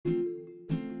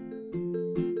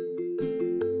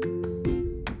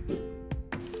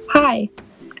Hi,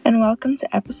 and welcome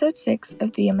to episode 6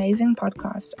 of the amazing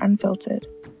podcast, Unfiltered.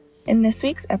 In this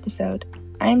week's episode,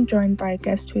 I am joined by a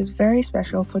guest who is very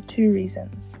special for 2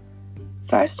 reasons.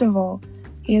 First of all,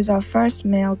 he is our first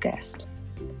male guest.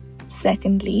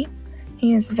 Secondly,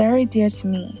 he is very dear to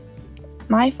me,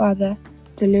 my father,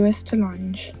 DeLewis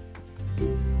Talange.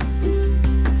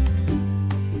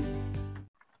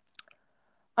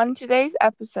 On today's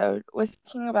episode, we're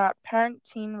speaking about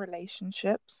parent-teen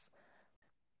relationships.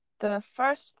 The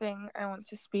first thing I want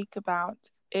to speak about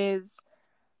is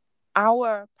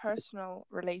our personal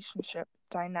relationship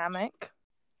dynamic,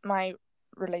 my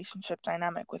relationship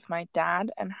dynamic with my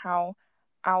dad, and how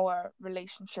our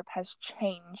relationship has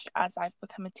changed as I've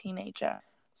become a teenager.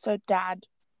 So, Dad,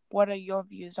 what are your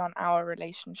views on our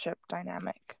relationship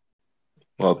dynamic?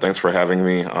 Well, thanks for having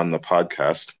me on the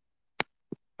podcast.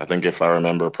 I think if I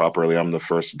remember properly, I'm the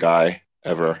first guy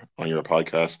ever on your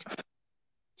podcast.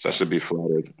 So I should be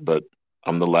flattered, but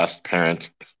I'm the last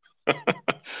parent.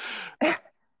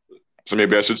 So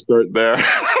maybe I should start there.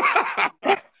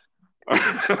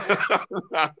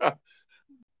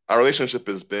 Our relationship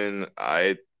has been,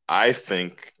 I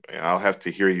think, I'll have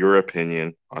to hear your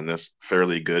opinion on this,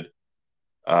 fairly good.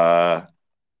 Uh,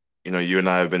 you and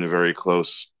I have been very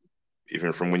close,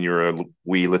 even from when you were a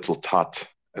wee little tot,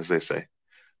 as they say.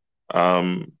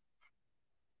 Um,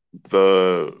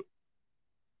 the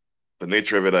the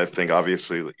nature of it, I think,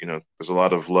 obviously, there's a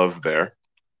lot of love there,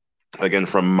 again,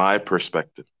 from my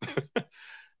perspective.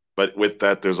 But with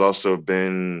that, there's also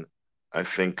been, I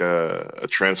think, a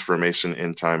transformation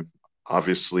in time.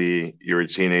 Obviously, you're a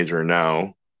teenager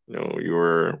now. You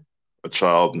were a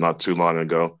child not too long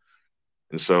ago.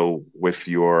 And so with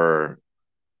your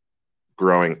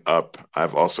growing up,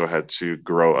 I've also had to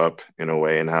grow up in a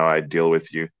way in how I deal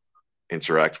with you,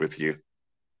 interact with you,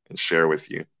 and share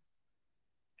with you.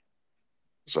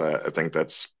 So I think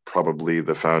that's probably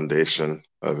the foundation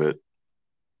of it.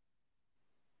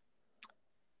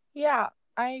 Yeah,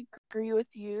 I agree with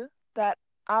you that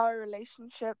our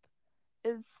relationship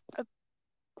is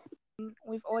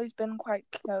we've always been quite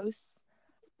close.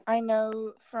 I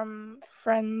know from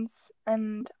friends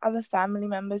and other family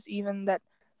members even that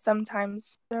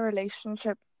sometimes the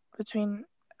relationship between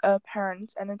a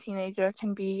parent and a teenager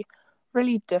can be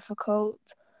really difficult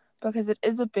because it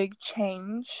is a big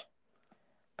change.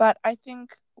 But I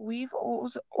think we've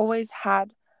always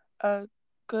had a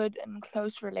good and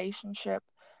close relationship.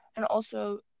 And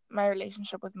also, my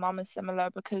relationship with mom is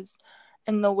similar because,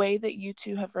 in the way that you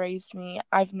two have raised me,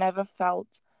 I've never felt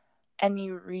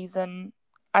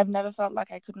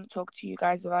like I couldn't talk to you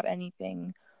guys about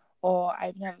anything, or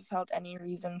I've never felt any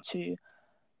reason to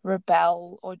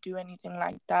rebel or do anything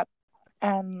like that.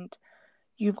 And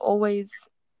you've always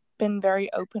been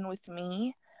very open with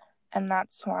me, and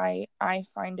that's why I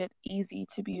find it easy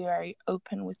to be very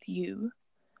open with you.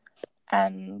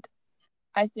 And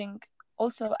I think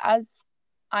also, as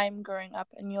I'm growing up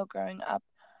and you're growing up,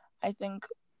 I think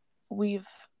we've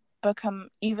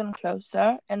become even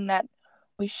closer in that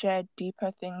we share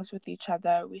deeper things with each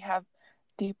other. We have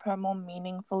deeper, more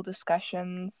meaningful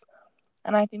discussions.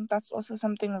 And I think that's also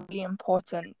something really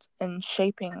important in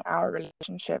shaping our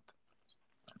relationship,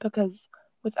 because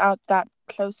without that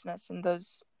closeness and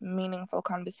those meaningful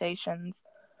conversations,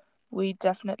 we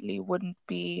definitely wouldn't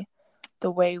be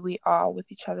the way we are with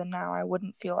each other now. I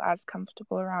wouldn't feel as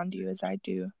comfortable around you as I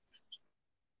do.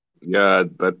 Yeah,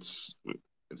 it's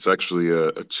actually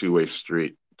a two-way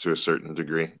street to a certain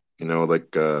degree.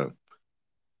 For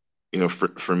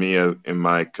me, in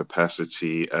my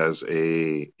capacity as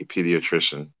a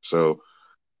pediatrician, so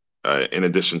in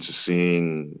addition to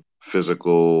seeing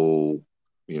physical,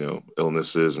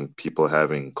 illnesses and people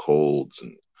having colds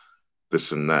and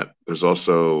this and that, there's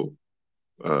also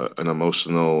an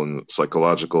emotional and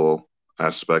psychological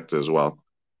aspect as well.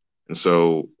 And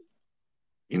so,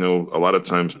 a lot of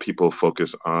times people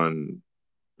focus on,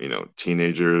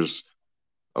 teenagers.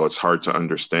 Oh, it's hard to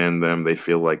understand them. They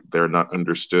feel like they're not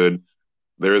understood.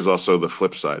 There is also the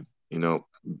flip side.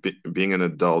 Being an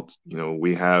adult,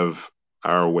 we have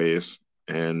our ways,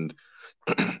 and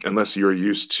unless you're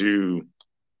used to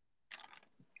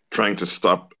trying to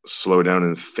stop, slow down,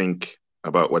 and think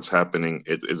about what's happening,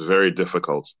 it's very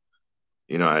difficult.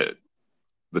 The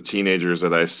teenagers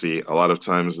that I see, a lot of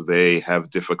times they have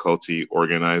difficulty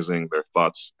organizing their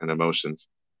thoughts and emotions.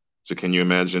 So can you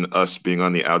imagine us being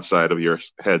on the outside of your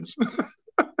heads,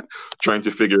 trying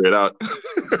to figure it out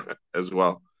as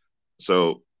well?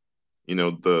 So,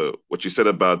 the what you said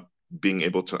about being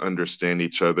able to understand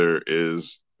each other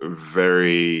is a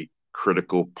very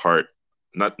critical part,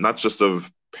 not just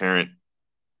of parent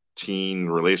teen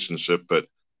relationship, but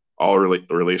all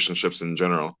relationships in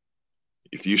general.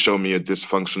 if you show me a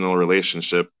dysfunctional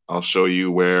relationship, I'll show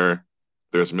you where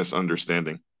there's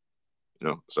misunderstanding,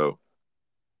 so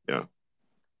yeah.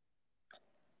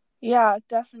 Yeah,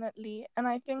 definitely. And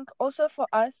I think also for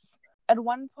us, at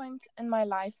one point in my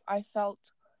life, I felt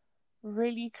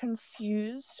really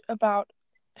confused about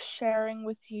sharing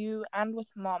with you and with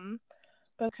mom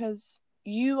because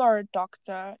you are a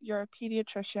doctor, you're a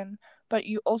pediatrician, but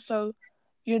you're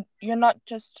not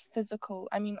just physical.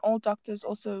 I mean, all doctors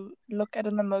also look at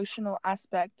an emotional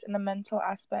aspect and a mental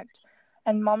aspect,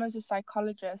 and mom is a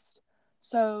psychologist.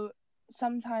 So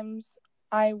sometimes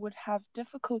I would have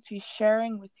difficulty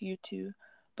sharing with you two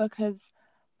because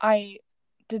I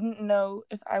didn't know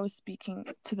if I was speaking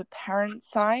to the parent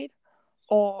side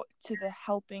or to the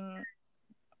helping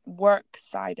work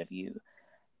side of you.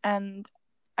 And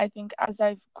I think as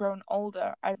I've grown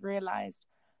older, I've realized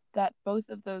that both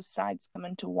of those sides come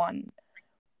into one.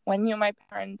 When you're my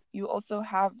parent, you also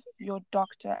have your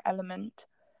doctor element,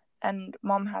 and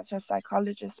mom has her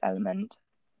psychologist element.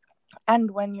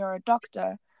 And when you're a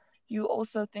doctor, you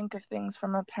also think of things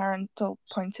from a parental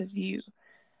point of view.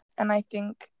 And I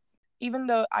think even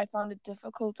though I found it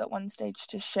difficult at one stage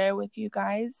to share with you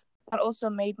guys, that also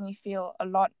made me feel a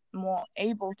lot more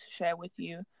able to share with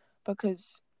you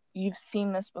because you've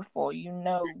seen this before. You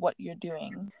know what you're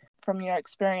doing from your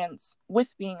experience with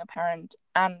being a parent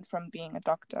and from being a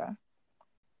doctor.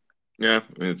 Yeah,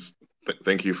 I mean,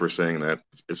 thank you for saying that.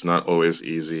 It's not always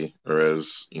easy, or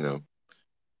as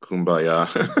kumbaya,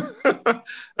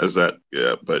 as that.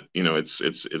 Yeah, but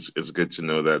it's good to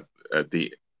know that at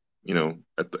the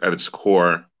at its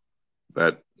core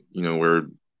that we're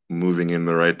moving in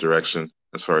the right direction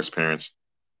as far as parents.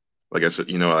 Like I said,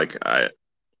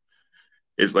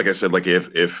 it's like I said, like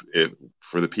if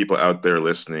for the people out there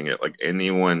listening, like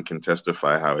anyone can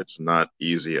testify how it's not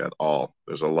easy at all.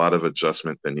 There's a lot of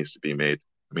adjustment that needs to be made.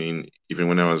 I mean, even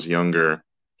when I was younger,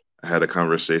 I had a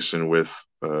conversation with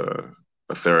a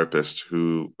therapist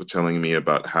who was telling me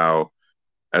about how,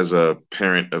 as a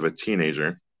parent of a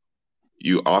teenager,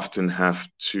 you often have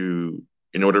to,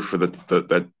 in order for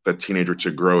that teenager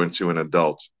to grow into an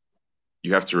adult,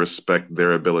 you have to respect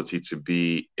their ability to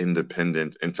be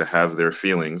independent and to have their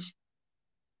feelings,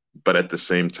 but at the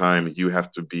same time you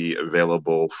have to be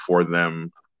available for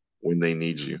them when they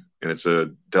need you, and it's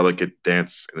a delicate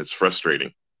dance and it's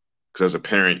frustrating because as a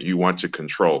parent you want to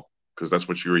control because that's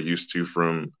what you were used to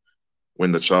from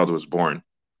when the child was born.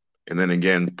 And then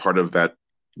again, part of that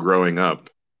growing up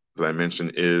that I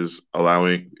mentioned is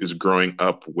growing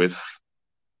up with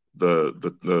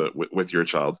with your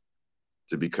child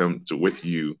to become to with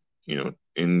you,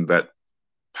 in that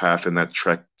path and that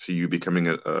trek to you becoming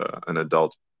an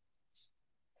adult.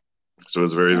 So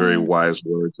it's very, very Mm, wise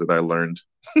words that I learned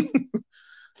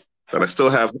that I still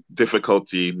have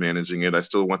difficulty managing it. I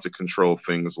still want to control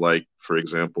things like, for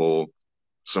example,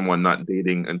 someone not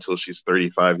dating until she's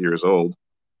 35 years old,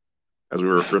 as we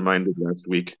were reminded last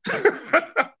week.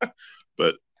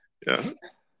 But yeah,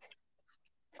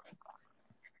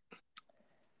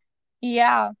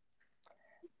 yeah,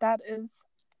 that is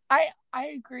I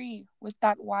agree with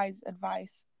that wise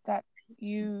advice that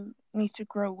you need to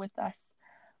grow with us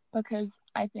because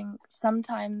I think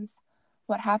sometimes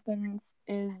what happens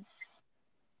is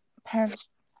parents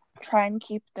try and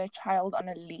keep their child on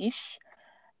a leash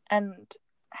and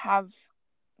have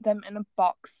them in a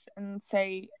box and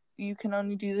say you can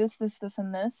only do this, this, this,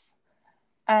 and this.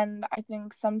 And I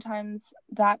think sometimes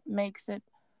that makes it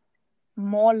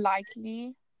more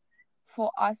likely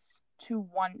for us to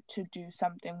want to do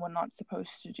something we're not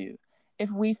supposed to do. If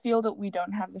we feel that we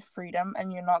don't have the freedom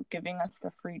and you're not giving us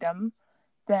the freedom,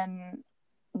 then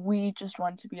we just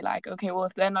want to be like, okay, well,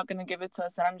 if they're not going to give it to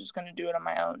us, then I'm just going to do it on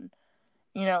my own,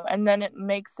 and then it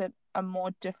makes it a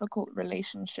more difficult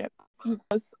relationship. You've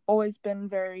both always been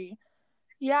very,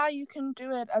 yeah, you can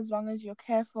do it as long as you're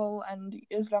careful and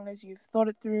as long as you've thought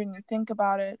it through and you think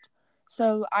about it.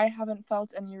 So I haven't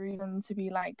felt any reason to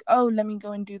be like, oh, let me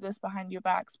go and do this behind your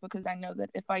backs because I know that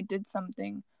if I did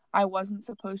something I wasn't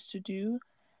supposed to do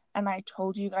and I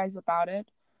told you guys about it,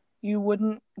 you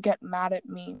wouldn't get mad at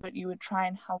me, but you would try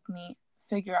and help me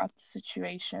figure out the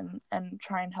situation and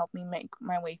try and help me make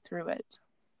my way through it.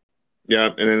 yeah,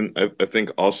 and then I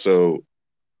think also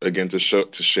again to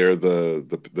share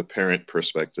the parent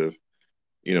perspective.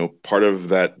 Part of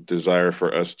that desire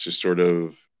for us to sort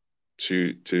of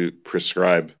to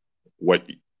prescribe what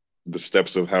the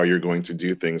steps of how you're going to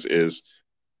do things is,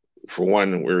 for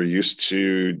one, we're used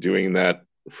to doing that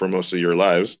for most of your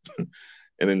lives.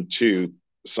 And then two,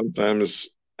 sometimes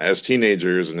as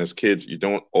teenagers and as kids, you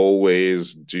don't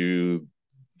always do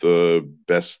the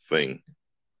best thing.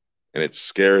 and it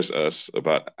scares us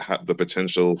about the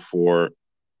potential for,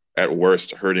 at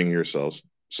worst, hurting yourselves.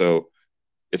 So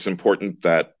it's important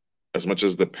that as much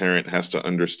as the parent has to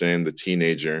understand the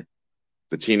teenager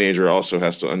also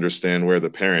has to understand where the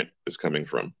parent is coming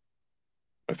from.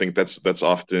 I think that's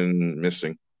often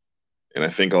missing. And I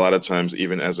think a lot of times,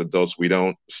 even as adults, we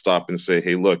don't stop and say,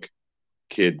 hey, look,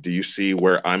 kid, do you see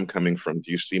where I'm coming from?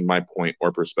 Do you see my point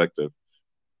or perspective?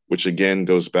 Which again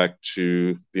goes back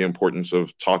to the importance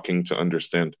of talking to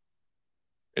understand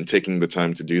and taking the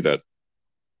time to do that.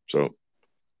 So,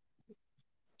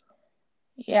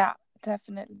 Yeah,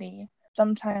 definitely.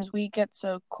 Sometimes we get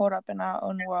so caught up in our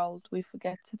own world, we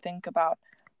forget to think about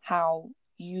how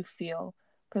you feel.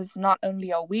 Because not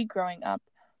only are we growing up,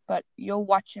 but you're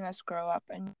watching us grow up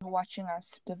and you're watching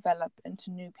us develop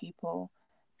into new people.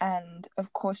 And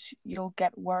of course, you'll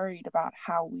get worried about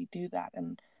how we do that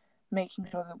and making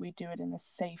sure that we do it in a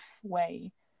safe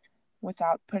way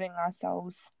without putting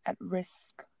ourselves at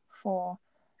risk for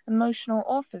emotional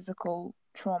or physical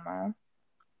trauma.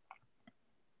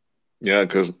 yeah,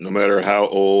 because no matter how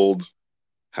old,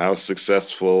 how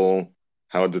successful,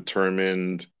 how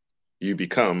determined you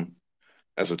become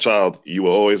as a child, you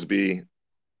will always be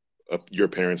your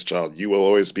parents' child. You will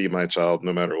always be my child,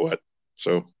 no matter what.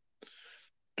 So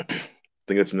I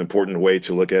think that's an important way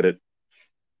to look at it.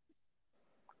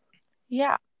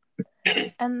 Yeah.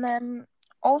 And then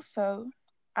also,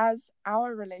 as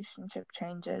our relationship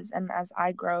changes and as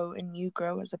I grow and you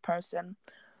grow as a person,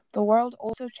 the world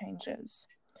also changes,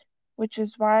 which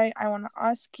is why I want to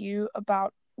ask you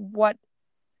about what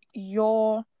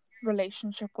your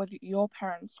relationship with your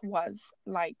parents was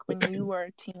like when you were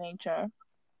a teenager,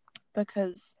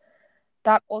 because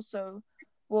that also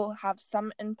will have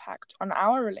some impact on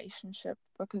our relationship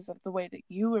because of the way that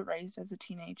you were raised as a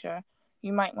teenager.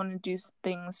 You might want to do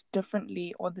things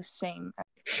differently or the same.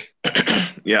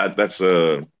 Yeah, that's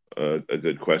a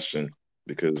good question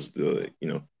because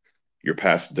your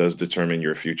past does determine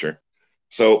your future.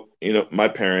 So, my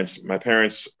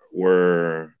parents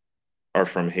were are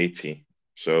from Haiti.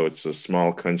 So it's a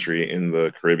small country in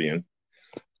the Caribbean.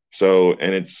 So,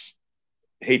 and it's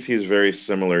Haiti is very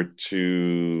similar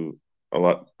to a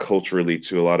lot culturally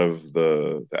to a lot of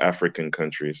the African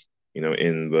countries, in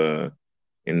the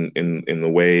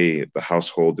way the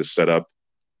household is set up.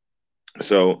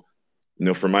 So,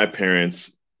 for my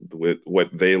parents, with what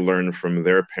they learned from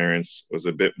their parents was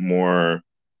a bit more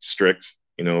strict,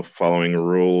 following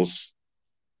rules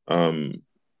um,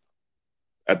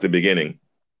 at the beginning.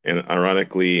 And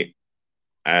ironically,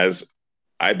 as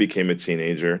I became a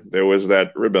teenager, there was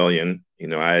that rebellion.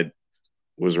 I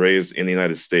was raised in the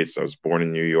United States. I was born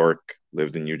in New York,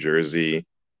 lived in New Jersey,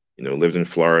 lived in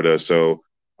Florida. So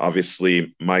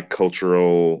obviously, my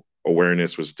cultural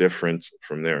awareness was different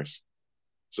from theirs.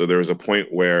 So there was a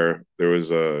point where there was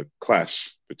a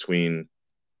clash between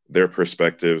their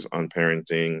perspectives on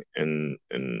parenting and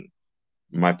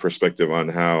my perspective on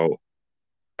how,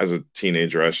 as a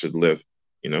teenager, I should live,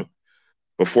 you know.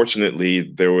 But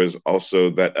fortunately, there was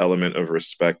also that element of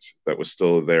respect that was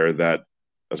still there that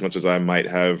as much as I might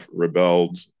have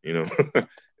rebelled,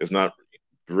 it's not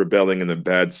rebelling in the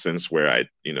bad sense where I,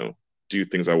 do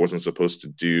things I wasn't supposed to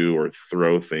do or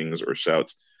throw things or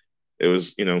shout. It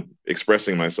was,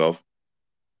 expressing myself.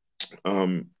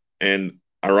 And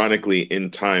ironically, in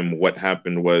time, what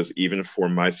happened was even for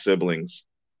my siblings,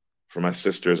 for my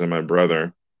sisters and my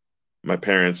brother, my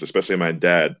parents, especially my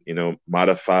dad,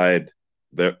 modified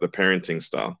the parenting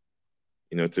style,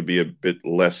 to be a bit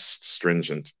less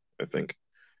stringent, I think.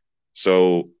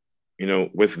 So,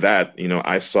 with that,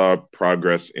 I saw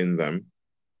progress in them,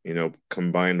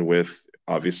 combined with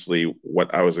obviously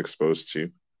what I was exposed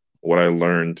to, what I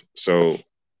learned. So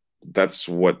that's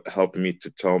what helped me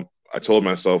I told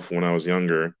myself when I was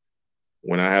younger,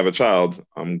 when I have a child,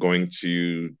 I'm going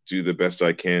to do the best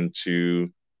I can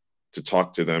to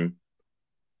talk to them,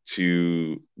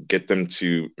 to get them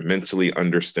to mentally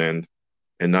understand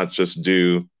and not just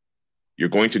you're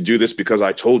going to do this because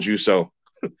I told you so.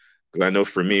 Because I know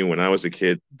for me, when I was a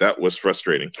kid, that was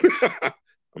frustrating.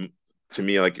 um, to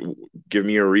me, like, give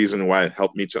me a reason why it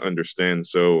helped me to understand.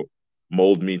 So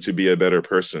mold me to be a better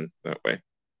person that way.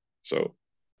 So,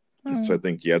 Hmm. I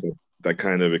think, yeah, that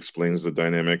kind of explains the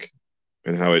dynamic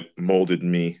and how it molded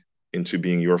me into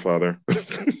being your father.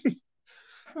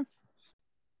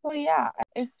 Well, yeah,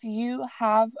 if you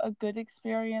have a good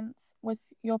experience with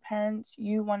your parents,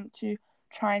 you want to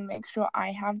try and make sure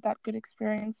I have that good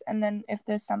experience. And then if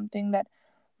there's something that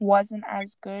wasn't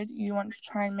as good, you want to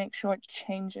try and make sure it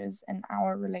changes in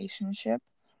our relationship.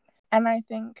 And I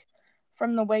think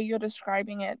from the way you're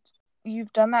describing it,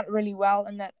 you've done that really well,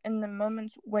 and that in the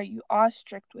moments where you are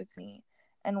strict with me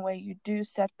and where you do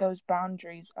set those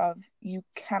boundaries of you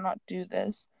cannot do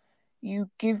this, you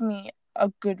give me a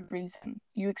good reason.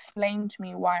 You explain to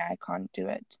me why I can't do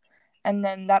it. And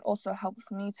then that also helps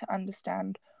me to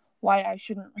understand why I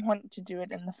shouldn't want to do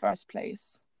it in the first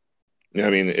place. Yeah,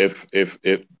 I mean, if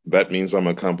that means I'm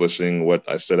accomplishing what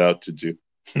I set out to do,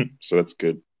 so that's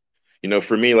good.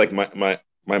 For me, like my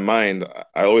mind,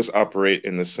 I always operate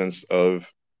in the sense of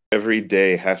every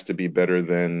day has to be better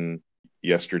than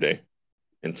yesterday,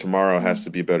 and tomorrow has to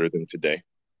be better than today.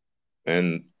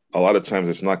 And a lot of times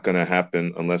it's not going to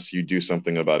happen unless you do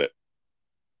something about it.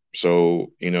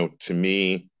 So, to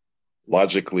me,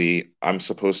 logically, I'm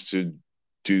supposed to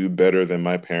do better than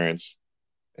my parents.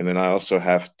 And then I also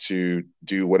have to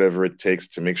do whatever it takes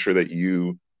to make sure that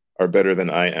you are better than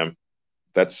I am.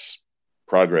 That's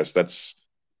progress. That's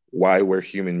why we're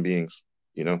human beings,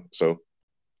 So,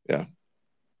 yeah.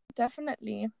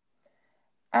 Definitely.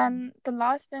 And the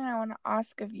last thing I want to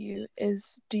ask of you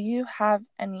is, do you have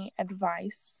any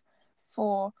advice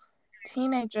for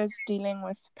teenagers dealing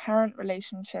with parent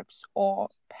relationships or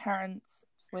parents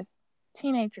with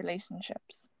teenage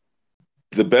relationships?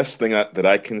 The best thing that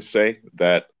I can say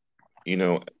that,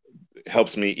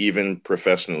 helps me even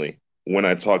professionally when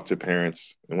I talk to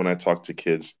parents and when I talk to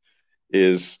kids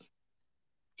is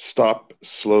stop,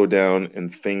 slow down,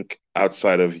 and think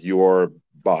outside of your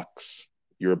box.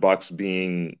 Your box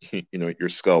being, your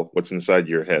skull, what's inside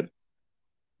your head.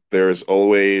 There is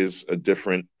always a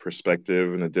different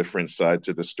perspective and a different side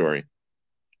to the story.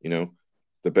 The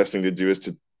best thing to do is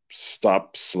to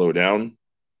stop, slow down,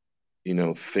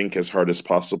 think as hard as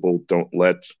possible. Don't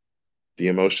let the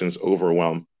emotions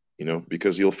overwhelm,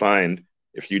 because you'll find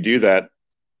if you do that,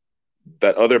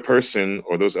 that other person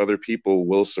or those other people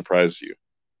will surprise you.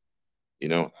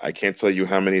 I can't tell you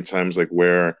how many times like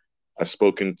where I've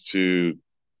spoken to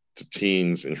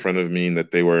teens in front of me and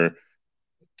that they were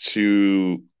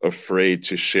too afraid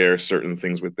to share certain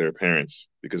things with their parents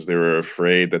because they were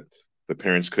afraid that the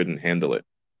parents couldn't handle it.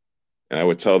 And I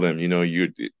would tell them,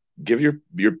 you give your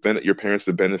parents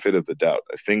the benefit of the doubt.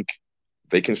 I think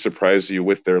they can surprise you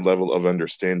with their level of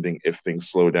understanding if things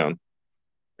slow down.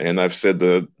 And I've said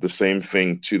the same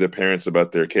thing to the parents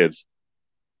about their kids.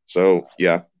 So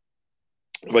yeah,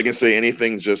 if I can say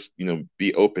anything, just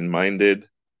be open-minded,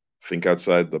 think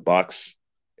outside the box,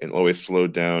 and always slow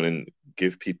down and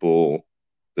give people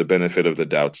the benefit of the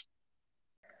doubt.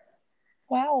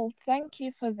 Well, thank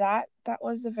you for that. That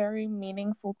was a very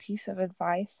meaningful piece of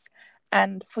advice.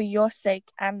 And for your sake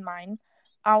and mine,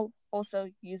 I'll also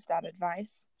use that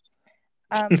advice.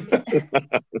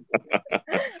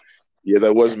 Yeah,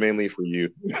 that was mainly for you.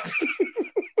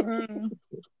 Mm.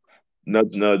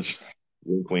 Nudge, nudge,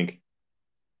 wink, wink.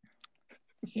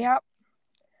 Yep.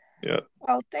 Yeah.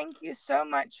 Well, thank you so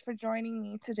much for joining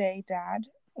me today, Dad.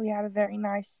 We had a very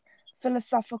nice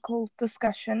philosophical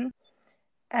discussion,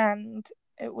 and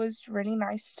it was really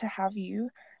nice to have you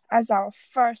as our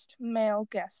first male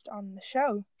guest on the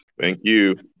show. Thank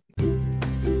you.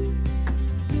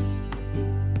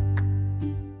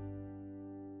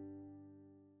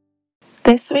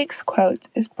 This week's quote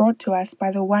is brought to us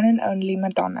by the one and only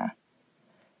Madonna.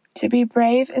 To be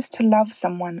brave is to love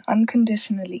someone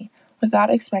unconditionally without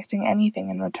expecting anything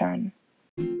in return.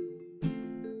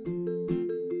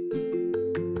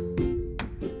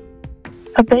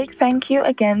 A big thank you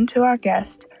again to our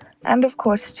guest, and of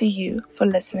course to you for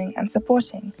listening and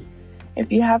supporting. If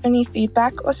you have any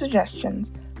feedback or suggestions,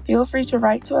 feel free to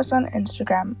write to us on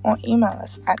Instagram or email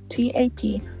us at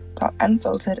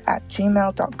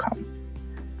tap.unfiltered@gmail.com.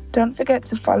 Don't forget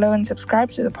to follow and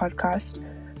subscribe to the podcast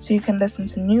so you can listen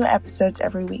to new episodes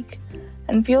every week.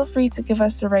 And feel free to give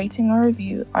us a rating or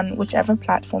review on whichever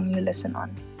platform you listen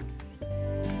on.